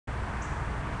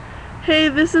Hey,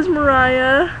 this is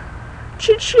Mariah.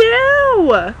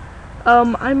 Cha-chow!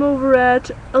 I'm over at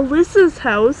Alyssa's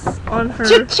house on her...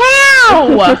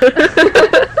 Cha-chow!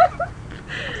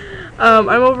 I'm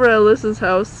over at Alyssa's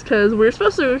house because we were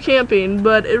supposed to go camping,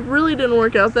 but it really didn't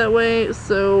work out that way,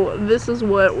 so this is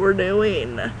what we're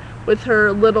doing with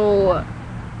her little,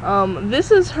 this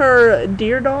is her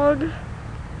deer dog.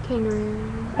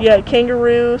 Kangaroo. Yeah,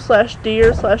 kangaroo slash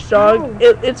deer slash dog.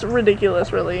 Oh. It's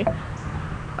ridiculous, really.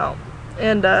 Oh,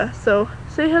 and, so,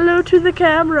 say hello to the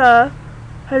camera.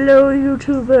 Hello,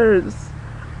 YouTubers.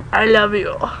 I love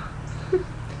you.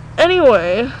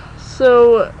 Anyway,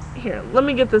 so... Here, let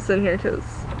me get this in here, because...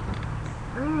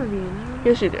 I don't love you, no.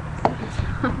 Yes, you do.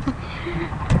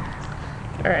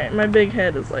 Alright, my big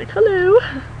head is like, hello!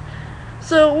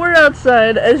 So, we're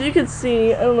outside. As you can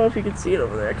see, I don't know if you can see it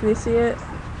over there. Can you see it?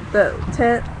 That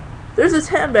tent? There's a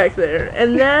tent back there,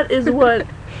 and that is what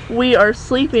we are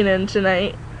sleeping in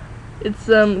tonight. It's,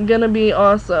 gonna be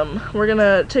awesome. We're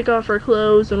gonna take off our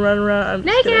clothes and run around.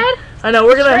 Naked! I know,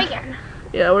 we're gonna... Striking.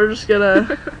 Yeah, we're just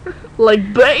gonna...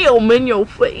 like, bam in your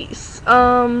face.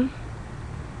 Oh,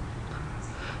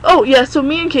 yeah, so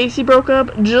me and Casey broke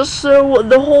up, just so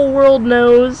the whole world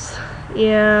knows.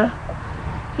 Yeah,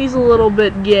 he's a little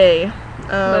bit gay.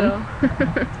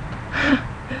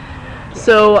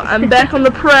 So, I'm back on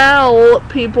the prowl,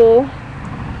 people.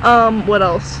 What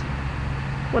else?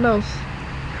 What else?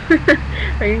 We're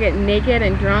gonna get naked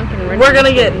and drunk and We're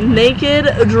gonna get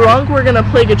naked, drunk, we're gonna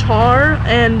play guitar,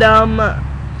 and,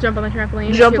 jump on the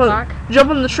trampoline jump at 2 on, o'clock.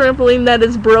 jump on the trampoline that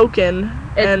is broken.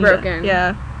 It's broken.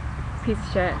 Yeah. Piece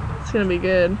of shit. It's gonna be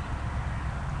good.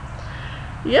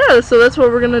 Yeah, so that's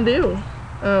what we're gonna do.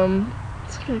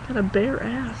 It's got a bare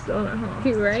ass, don't it? Huh?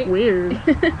 You right? It's weird.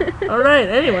 Alright,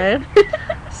 anyway.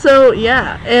 So,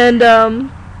 yeah, and,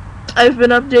 I've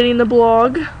been updating the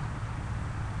blog.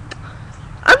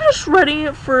 I'm just ready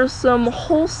for some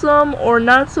wholesome or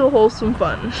not so wholesome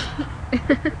fun.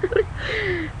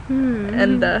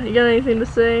 And, you got anything to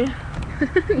say?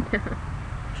 No.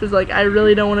 She's like, I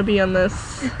really don't want to be on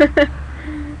this.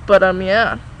 But,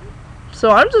 yeah. So,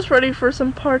 I'm just ready for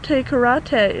some partay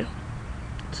karate.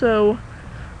 So,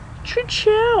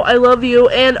 cha-chow, I love you.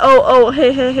 And,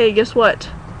 hey, guess what?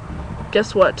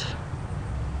 Guess what?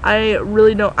 I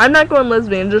really don't, I'm not going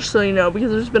lesbian, just so you know,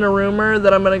 because there's been a rumor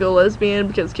that I'm gonna go lesbian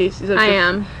because Casey said I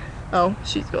am. Oh,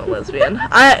 she's going lesbian.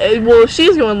 Well, if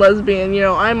she's going lesbian, you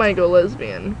know, I might go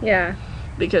lesbian. Yeah.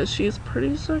 Because she's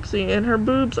pretty sexy, and her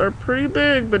boobs are pretty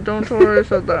big, but don't tell her I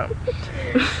said that.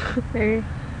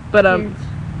 But,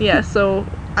 yeah, so,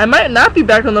 I might not be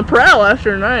back on the prowl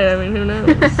after tonight, I mean, who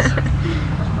knows?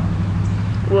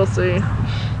 We'll see.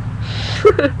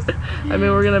 I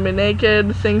mean, we're gonna be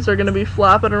naked, things are gonna be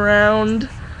flopping around.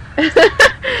 Mine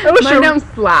don't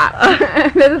flap.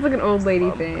 That is like an old lady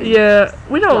thing. Yeah,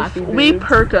 we don't. Floppy We boobs.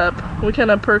 perk up. We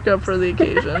kind of perk up for the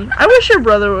occasion. I wish your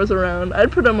brother was around.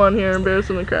 I'd put him on here and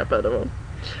embarrassing the crap out of him.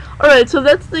 Alright, so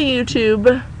that's the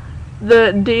YouTube.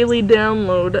 The daily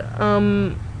download.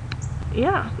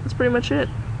 Yeah, that's pretty much it.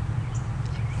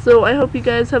 So I hope you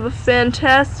guys have a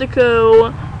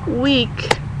fantastico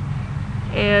week.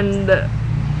 And,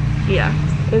 yeah.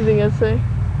 Anything else to say?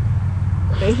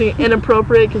 Anything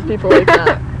inappropriate? Because people like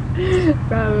that.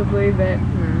 Probably, but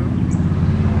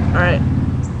no. Alright.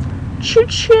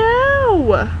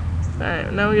 Cha-chow!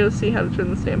 Alright, now we gotta see how to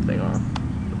turn this damn thing off.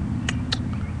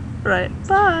 Alright,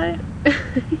 bye!